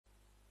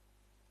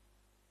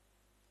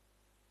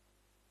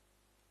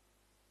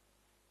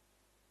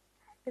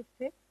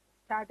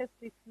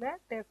ஸ்டாட்டிஸ்டிக்ஸ்ல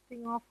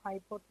testing of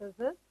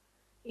hypothesis.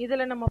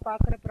 இதுல நம்ம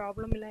பார்க்குற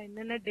ப்ராப்ளம்ல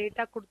என்னென்ன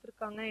டேட்டா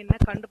கொடுத்துருக்காங்க, என்ன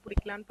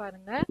கண்டுபிடிக்கலான்னு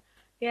பாருங்க.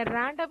 A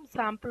random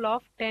sample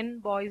of 10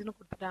 boysனு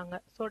கொடுத்துட்டாங்க.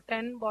 So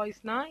 10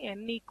 boysனா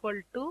n equal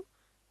to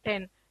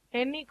 10.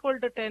 n equal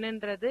to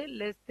 10ன்றது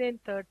less than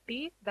 30.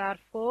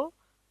 Therefore,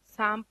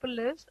 sample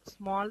is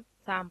small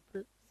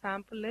sample.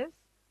 Sample is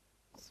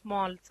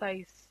small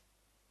size.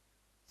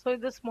 So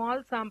இது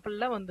ஸ்மால்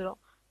சாம்பிள்ல வந்துடும்.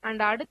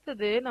 அண்ட்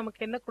அடுத்தது நமக்கு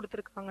என்ன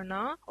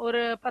கொடுத்துருக்காங்கன்னா,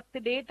 ஒரு 10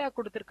 டேட்டா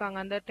கொடுத்துருக்காங்க.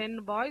 அந்த 10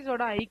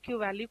 பாய்ஸோட ஐக்யூ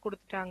வேல்யூ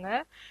கொடுத்துட்டாங்க.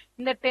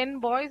 இந்த 10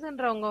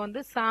 பாய்ஸ்ன்றவங்க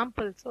வந்து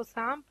சாம்பிள். ஸோ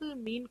சாம்பிள்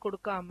மீன்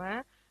கொடுக்காம,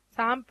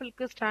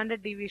 சாம்பிளுக்கு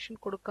ஸ்டாண்டர்ட்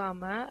டிவியேஷன்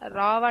கொடுக்காம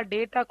ராவா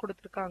டேட்டா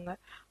கொடுத்துருக்காங்க.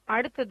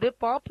 அடுத்தது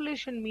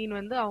பாப்புலேஷன் மீன்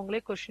வந்து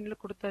அவங்களே கொஸ்டின்ல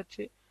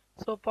கொடுத்தாச்சு.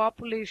 ஸோ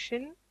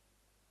பாப்புலேஷன்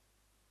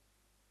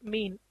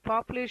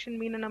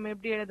மீனை நம்ம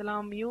எப்படி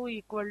எழுதலாம்? Mu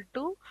equal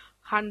to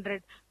 100.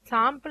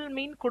 சாம்பிள்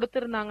மீன்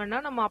கொடுத்துருந்தாங்கன்னா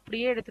நம்ம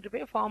அப்படியே எடுத்துட்டு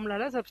போய்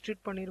ஃபார்முலால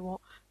சப்ஸ்டியூட்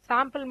பண்ணிடுவோம்.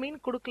 சாம்பிள் மீன்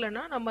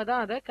கொடுக்கலன்னா நம்ம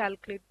தான் அதை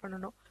கால்குலேட்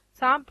பண்ணணும்.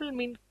 சாம்பிள்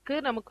மீனுக்கு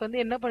நமக்கு வந்து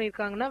என்ன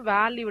பண்ணியிருக்காங்கன்னா,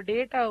 வேல்யூ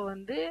டேட்டாவை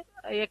வந்து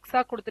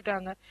எக்ஸா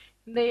கொடுத்துட்டாங்க.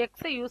 இந்த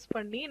எக்ஸை யூஸ்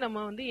பண்ணி நம்ம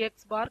வந்து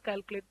எக்ஸ் பார்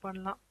கால்குலேட்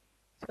பண்ணலாம்.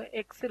 ஸோ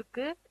எக்ஸ்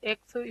இருக்கு,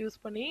 எக்ஸ் யூஸ்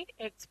பண்ணி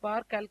எக்ஸ்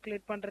பார்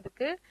கால்குலேட்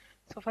பண்றதுக்கு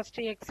ஸோ ஃபர்ஸ்ட்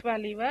எக்ஸ்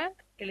வேல்யூவை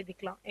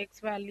எழுதிக்கலாம்.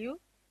 X value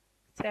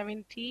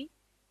 70,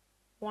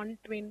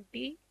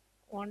 120,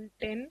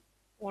 110,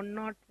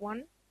 101,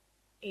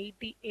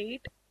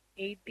 88,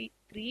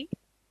 83,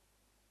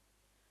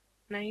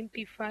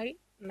 95,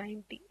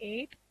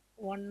 98,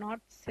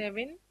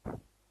 107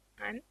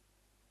 and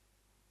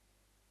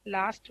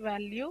last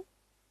value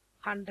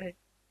 100.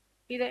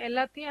 இதை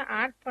எல்லாத்தையும்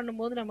ஆட்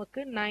பண்ணும்போது நமக்கு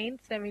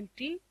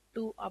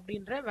 972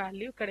 அப்படின்ற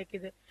வேல்யூ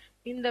கிடைக்குது.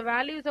 இந்த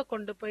வேல்யூஸை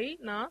கொண்டு போய்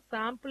நான்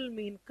சாம்பிள்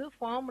மீனுக்கு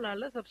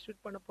ஃபார்முலால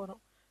சப்ஸ்டியூட் பண்ண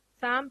போறோம்.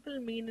 Sample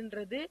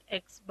மீன்ன்றது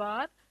X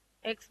bar.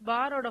 X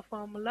பாரோட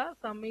formula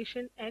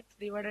summation X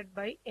divided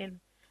by N.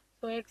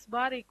 So X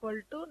bar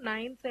equal to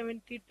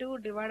 972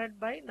 divided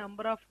by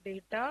number of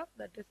data,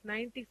 that is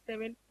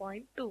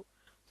 97.2.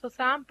 So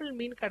sample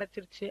மீன்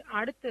கிடைச்சிருச்சு.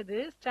 அடுத்தது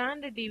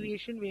ஸ்டாண்டர்ட்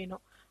டிவியேஷன்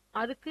வேணும்.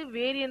 அதுக்கு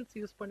வேரியன்ஸ்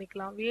யூஸ்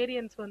பண்ணிக்கலாம்.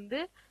 வேரியன்ஸ் வந்து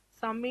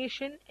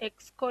summation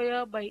X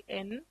square by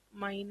N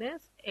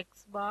minus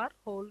X bar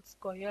whole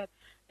square.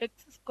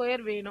 X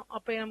square வேணும்.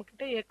 அப்போ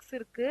நம்மக்கிட்ட X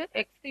இருக்கு,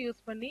 எக்ஸ்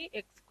யூஸ் பண்ணி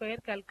எக்ஸ்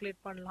ஸ்கொயர் கால்குலேட்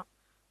பண்ணலாம்.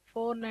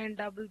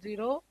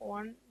 4900,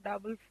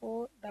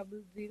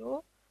 14400,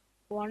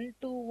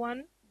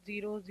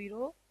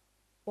 12100,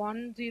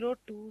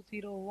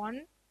 10201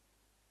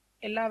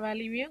 எல்லா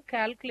வேல்யூவையும்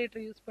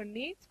கால்குலேட்டர் யூஸ்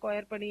பண்ணி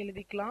ஸ்கொயர் பண்ணி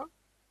எழுதிக்கலாம்.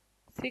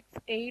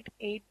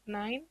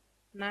 6889,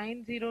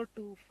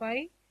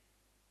 9025,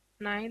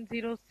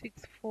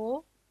 9064,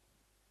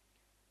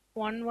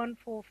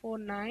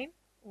 11449,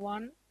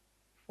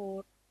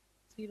 14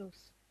 zeros.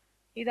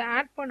 இதை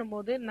ஆட்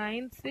பண்ணும்போது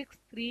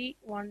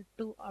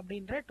 96312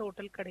 அப்படின்ற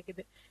டோட்டல்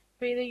கிடைக்குது.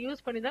 இப்போ இதை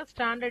யூஸ் பண்ணி தான்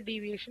ஸ்டாண்டர்ட்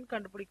டிவியேஷன்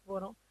கண்டுபிடிக்க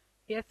போறோம்.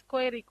 S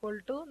square equal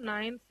to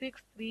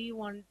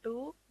 96312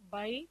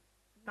 by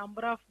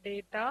number of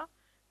data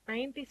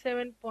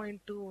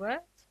 97.2வை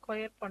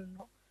square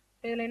பண்ணணும்.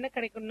 இதில் என்ன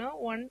கிடைக்கும்னா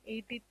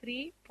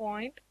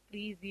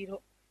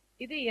 183.30.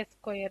 இது எஸ்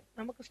ஸ்கொயர்.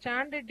 நமக்கு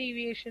standard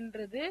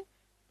டிவியேஷன்றது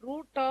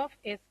root of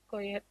S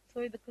square. So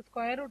இதுக்கு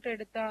ஸ்கொயர் ரூட்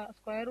எடுத்தா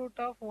ஸ்கொயர்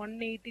ரூட் ஆஃப்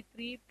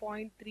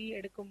 183.3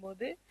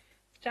 எடுக்கும்போது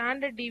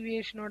ஸ்டாண்டர்ட்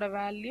டிவியேஷனோட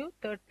வேல்யூ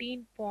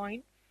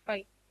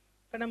 13.5.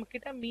 இப்போ நம்ம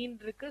கிட்ட மீன்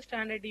இருக்கு,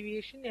 ஸ்டாண்டர்ட்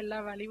டிவியேஷன் எல்லா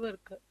வேல்யூவும்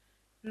இருக்கு.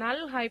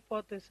 நல்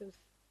ஹைபோதசிஸ்.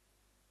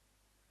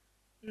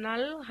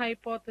 நல்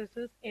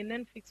ஹைபோதசிஸ்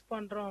என்னன்னு ஃபிக்ஸ்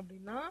பண்றோம்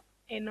அப்படின்னா,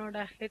 என்னோட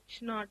ஹெச்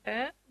நாட்டை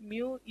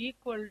mu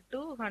equal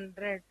to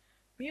 100.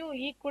 Mu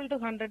equal to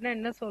 100னா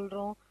என்ன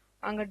சொல்றோம்?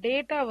 அங்க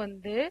டேட்டா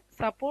வந்து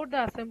support the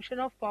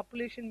assumption of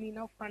population mean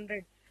of 100.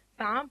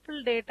 Sample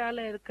டேட்டால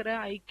இருக்கிற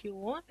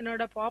ஐக்யூவும்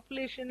என்னோட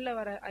பாப்புலேஷன்ல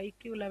வர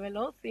ஐக்யூ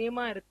லெவலும்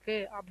சேமா இருக்கு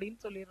அப்படின்னு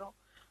சொல்லிடுறோம்.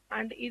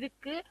 அண்ட்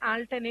இதுக்கு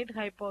ஆல்டர்னேட்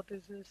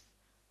ஹைபோதசிஸ்.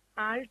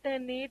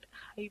 ஆல்டர்னேட்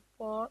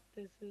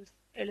ஹைபோதசிஸ்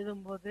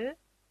எழுதும்போது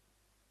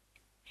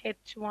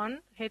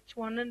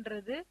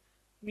H1ன்றது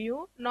மியூ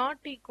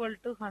நாட் ஈக்குவல்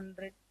டு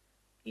 100.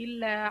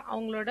 இல்ல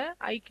அவங்களோட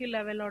ஐக்யூ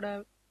லெவலோட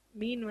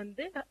மீன்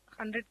வந்து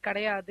 100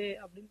 கிடையாது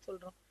அப்படின்னு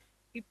சொல்றோம்.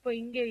 இப்போ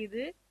இங்க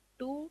இது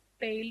 2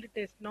 tailed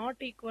test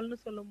நாட் ஈக்குவல்னு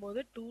சொல்லும்போது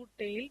 2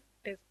 tailed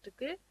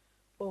டெஸ்ட்டுக்கு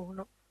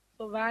போகணும்.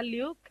 So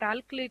value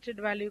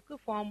calculated வேல்யூக்கு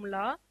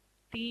formula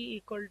t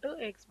equal to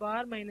X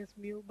bar minus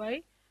mu by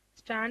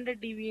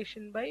standard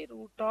deviation by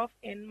root of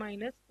n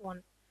minus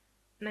 1.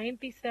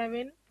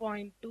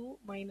 97.2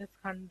 minus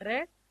 100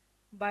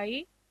 by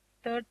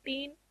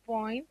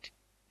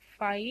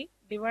 13.5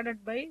 divided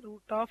by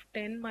root of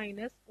 10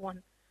 minus 1.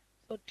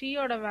 So t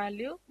oda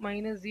value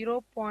minus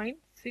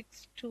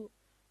 0.62.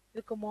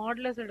 இதுக்கு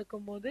modulus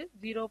எடுக்கும்போது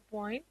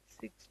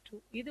 0.62.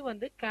 இது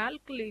வந்து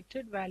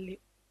calculated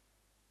value.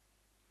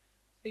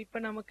 So இப்போ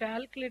நம்ம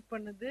calculate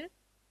பண்ணது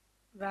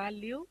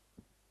value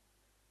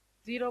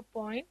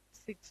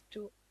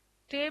 0.62.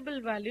 Table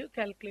value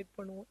calculate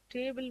பண்ணுவோம்.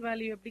 Table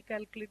value எப்படி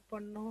calculate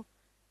பண்ணோம்?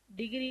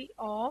 Degree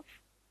of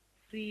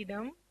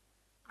freedom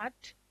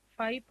at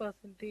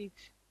 5%.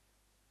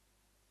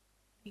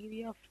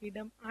 degree of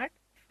freedom at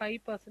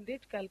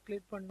 5%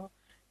 calculate பண்ணோம்.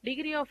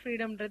 degree of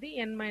freedom ன்றது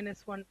n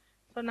minus 1.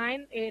 so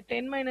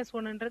 10 minus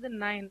 1 ன்றது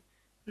 9.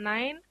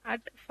 9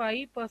 at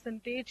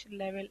 5%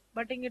 level.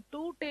 பட் இங்க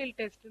டூ டெயில்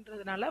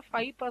டெஸ்ட்ன்றதுனால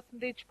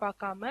 5%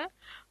 பார்க்காம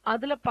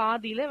அதுல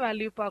பாதியில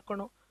வேல்யூ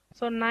பார்க்கணும்.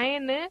 ஸோ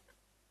 9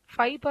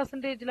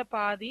 5%ல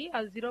பாதி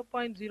அது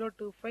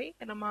 0.025.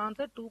 நம்ம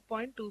ஆன்சர்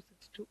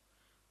 2.262.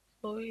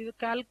 ஸோ இது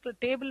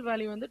டேபிள்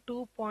வேல்யூ வந்து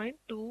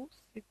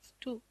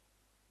 2.262.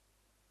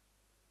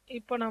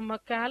 இப்போ நம்ம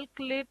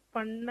கால்குலேட்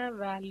பண்ண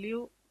value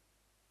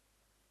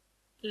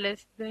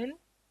less than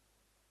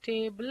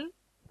table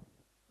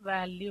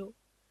value.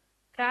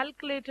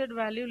 calculated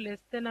value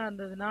less than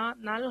இருந்ததுன்னா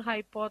null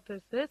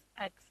hypothesis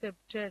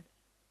accepted.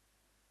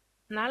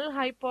 null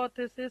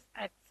hypothesis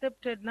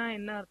acceptedனா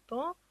என்ன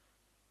அர்த்தம்?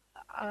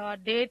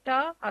 டேட்டா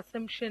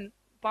அசம்ஷன்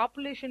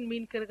பாப்புலேஷன்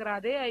மீனுக்கு இருக்கிற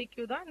அதே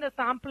ஐக்யூ தான் இந்த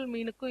சாம்பிள்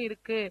மீனுக்கும்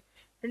இருக்கு,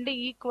 ரெண்டு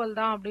ஈக்குவல்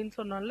தான் அப்படின்னு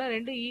சொன்னோம்ல.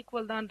 ரெண்டு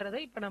ஈக்குவல் தான்றதை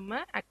இப்போ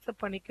நம்ம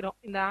அக்செப்ட் பண்ணிக்கிறோம்,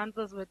 இந்த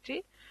ஆன்சர்ஸ் வச்சு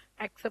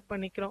அக்செப்ட்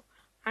பண்ணிக்கிறோம்.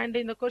 அண்ட்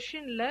இந்த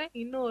கொஸ்டின்ல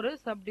இன்னொரு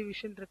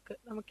சப்டிவிஷன் இருக்கு.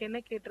 நமக்கு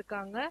என்ன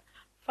கேட்டிருக்காங்க?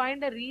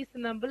 find a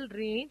reasonable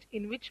range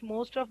in which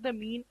most of the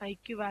mean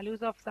IQ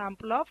values of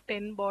sample of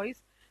 10 boys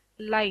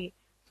lie.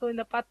 So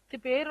இந்த 10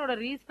 பேரோட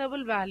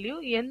ரீசனபிள் வேல்யூ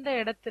எந்த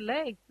இடத்துல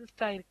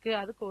எக்ஸிஸ்ட் ஆயிருக்கு,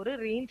 அதுக்கு ஒரு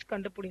ரேஞ்ச்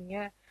கண்டுபிடிங்க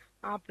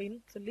அப்படின்னு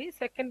சொல்லி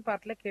செகண்ட்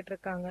பார்ட்ல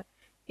கேட்டிருக்காங்க.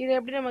 இதை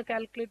எப்படி நம்ம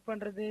கால்குலேட்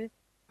பண்றது?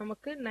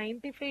 நமக்கு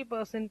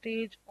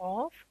 95%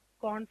 ஆஃப்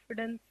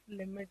கான்ஃபிடன்ஸ்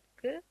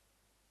லிமிட்க்கு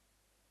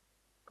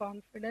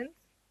கான்ஃபிடன்ஸ்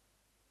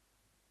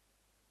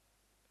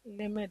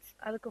லிமிட்ஸ்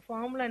அதுக்கு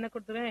ஃபார்முலா என்ன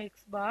கொடுத்துருவேன்? x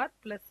bar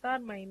plus or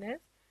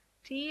minus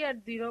t at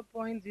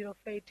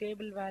 0.05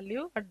 table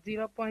value at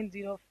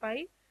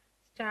 0.05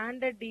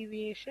 standard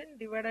deviation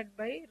divided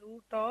by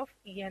root of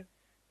n.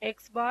 x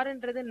bar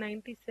ன்றது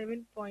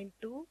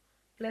 97.2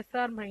 plus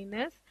or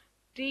minus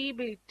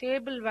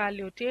table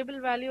value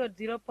at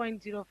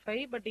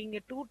 0.05. But இங்க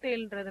 2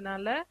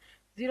 tailன்றதுனால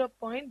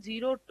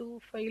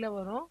 0.025ல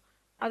வரும்.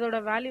 அதோட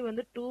value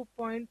வந்து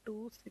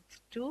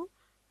 2.262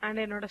 and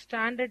என்னோட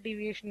standard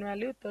deviation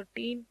value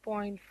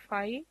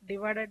 13.5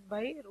 divided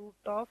by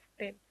root of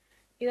 10.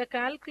 இதை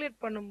calculate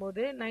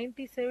பண்ணும்போது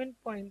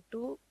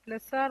 97.2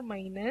 plus or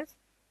minus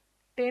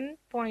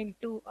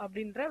 10.2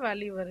 அப்படின்ற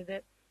value வருது.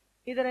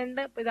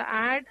 இதை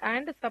ஆட்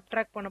அண்ட்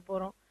சப்ட்ராக்ட் பண்ண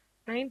போறோம்.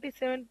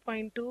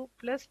 97.2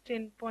 plus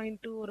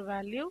 10.2 ஒரு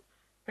வேல்யூ,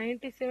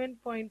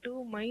 97.2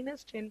 minus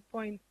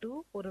 10.2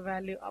 ஒரு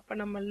வேல்யூ. அப்ப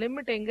நம்ம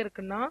லிமிட் எங்க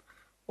இருக்குன்னா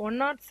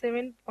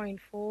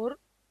 107.4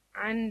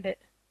 and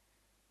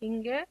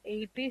இங்க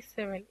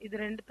 87. இது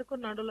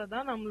ரெண்டுத்துக்கும் நடுவுல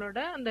தான் நம்மளோட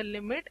அந்த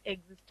லிமிட்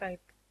எக்ஸிஸ்ட்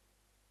ஆயிருக்கு.